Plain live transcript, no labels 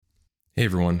Hey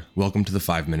everyone, welcome to the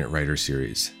 5-Minute Writer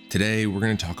Series. Today we're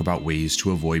going to talk about ways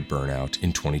to avoid burnout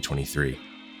in 2023.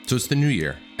 So it's the new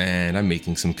year, and I'm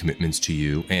making some commitments to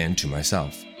you and to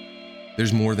myself.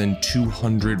 There's more than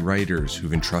 200 writers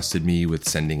who've entrusted me with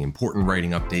sending important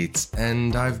writing updates,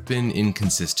 and I've been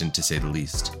inconsistent to say the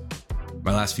least.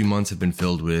 My last few months have been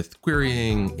filled with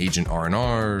querying, agent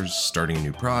R&Rs, starting a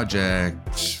new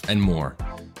project, and more.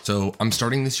 So I'm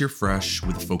starting this year fresh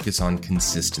with a focus on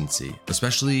consistency,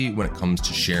 especially when it comes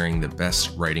to sharing the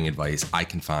best writing advice I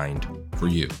can find for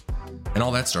you. And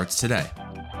all that starts today.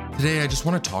 Today, I just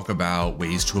want to talk about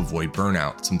ways to avoid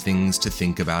burnout, some things to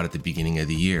think about at the beginning of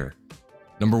the year.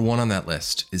 Number one on that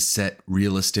list is set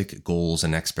realistic goals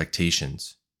and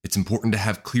expectations. It's important to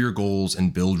have clear goals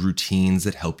and build routines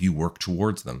that help you work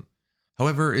towards them.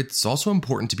 However, it's also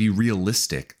important to be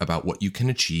realistic about what you can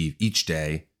achieve each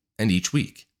day and each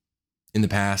week. In the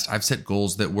past, I've set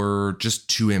goals that were just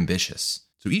too ambitious,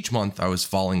 so each month I was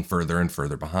falling further and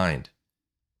further behind.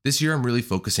 This year, I'm really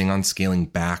focusing on scaling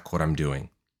back what I'm doing.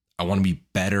 I want to be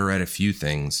better at a few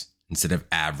things instead of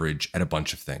average at a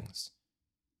bunch of things.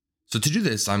 So to do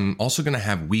this, I'm also going to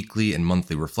have weekly and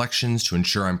monthly reflections to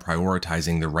ensure I'm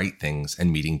prioritizing the right things and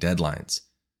meeting deadlines.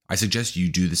 I suggest you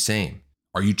do the same.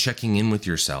 Are you checking in with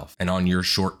yourself and on your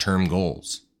short-term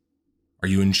goals? Are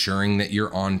you ensuring that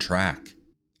you're on track?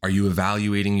 Are you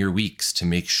evaluating your weeks to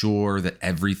make sure that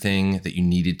everything that you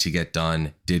needed to get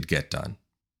done did get done?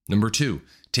 Number 2,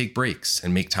 take breaks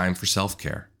and make time for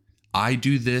self-care. I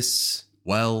do this,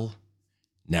 well,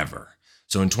 never.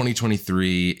 So in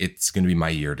 2023, it's going to be my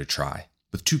year to try.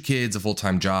 With 2 kids, a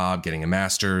full-time job, getting a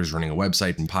master's, running a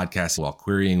website and podcast while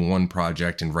querying one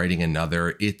project and writing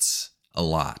another, it's a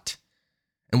lot.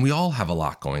 And we all have a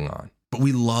lot going on, but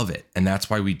we love it, and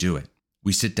that's why we do it.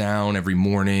 We sit down every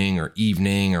morning or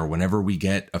evening or whenever we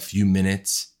get a few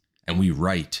minutes and we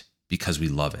write because we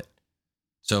love it.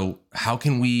 So how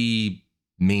can we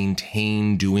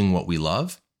maintain doing what we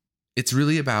love? It's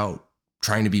really about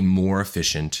trying to be more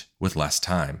efficient with less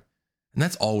time. And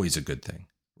that's always a good thing.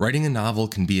 Writing a novel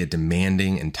can be a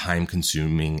demanding and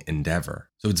time-consuming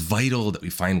endeavor. So it's vital that we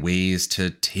find ways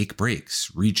to take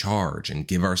breaks, recharge, and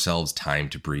give ourselves time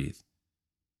to breathe.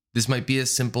 This might be as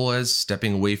simple as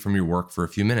stepping away from your work for a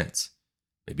few minutes.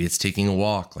 Maybe it's taking a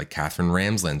walk like Catherine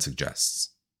Ramsland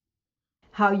suggests.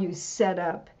 How you set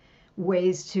up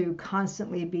ways to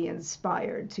constantly be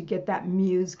inspired, to get that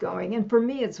muse going. And for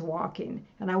me, it's walking.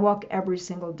 And I walk every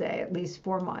single day, at least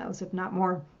 4 miles, if not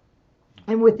more.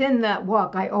 And within that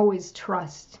walk, I always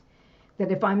trust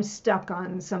that if I'm stuck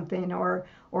on something or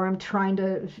I'm trying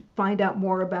to find out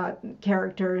more about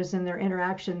characters and their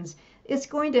interactions, it's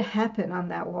going to happen on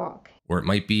that walk. Or it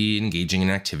might be engaging in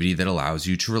an activity that allows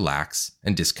you to relax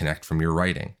and disconnect from your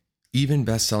writing. Even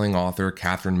best-selling author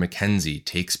Catherine McKenzie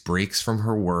takes breaks from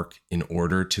her work in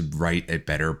order to write a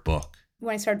better book.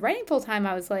 When I started writing full-time,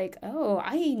 I was like, oh,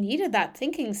 I needed that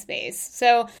thinking space.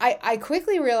 So I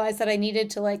quickly realized that I needed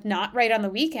to not write on the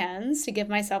weekends to give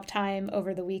myself time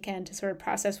over the weekend to sort of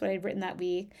process what I'd written that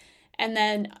week. And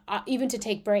then even to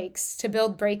take breaks, to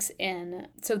build breaks in.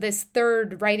 So this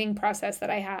third writing process that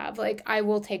I have, I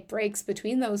will take breaks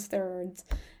between those thirds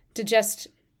to just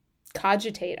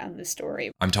cogitate on the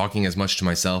story. I'm talking as much to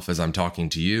myself as I'm talking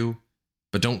to you,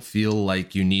 but don't feel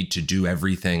like you need to do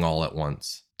everything all at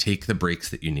once. Take the breaks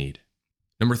that you need.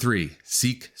 Number 3,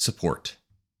 seek support.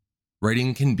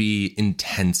 Writing can be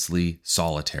intensely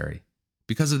solitary.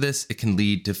 Because of this, it can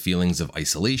lead to feelings of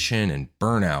isolation and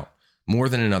burnout, more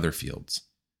than in other fields.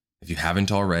 If you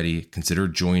haven't already, consider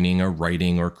joining a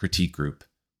writing or critique group,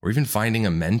 or even finding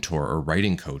a mentor or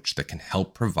writing coach that can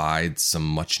help provide some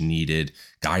much needed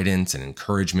guidance and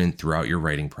encouragement throughout your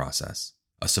writing process.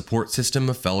 A support system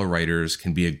of fellow writers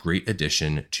can be a great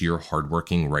addition to your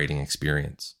hardworking writing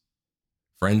experience.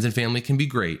 Friends and family can be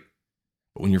great,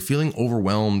 but when you're feeling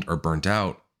overwhelmed or burnt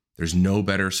out, there's no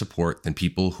better support than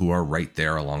people who are right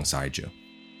there alongside you.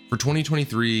 For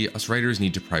 2023, us writers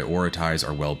need to prioritize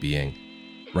our well-being.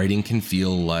 Writing can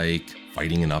feel like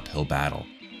fighting an uphill battle.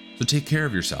 So take care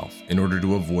of yourself in order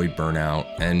to avoid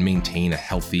burnout and maintain a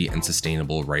healthy and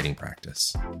sustainable writing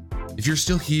practice. If you're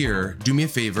still here, do me a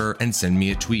favor and send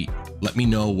me a tweet. Let me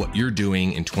know what you're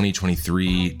doing in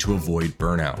 2023 to avoid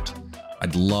burnout.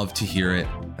 I'd love to hear it,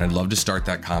 and I'd love to start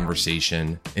that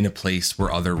conversation in a place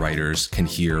where other writers can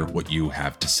hear what you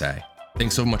have to say.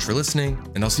 Thanks so much for listening,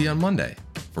 and I'll see you on Monday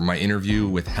for my interview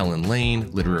with Helen Lane,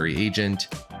 literary agent.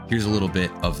 Here's a little bit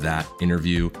of that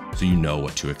interview so you know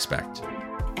what to expect.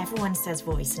 Everyone says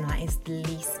voice, and that is the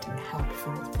least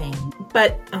helpful thing.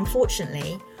 But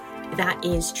unfortunately, that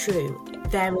is true.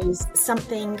 There is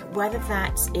something, whether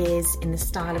that is in the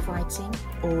style of writing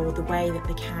or the way that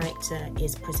the character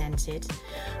is presented,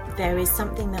 there is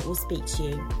something that will speak to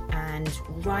you, and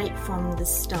right from the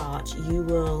start you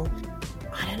will,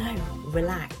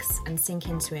 relax and sink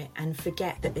into it and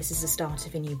forget that this is the start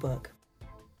of a new book.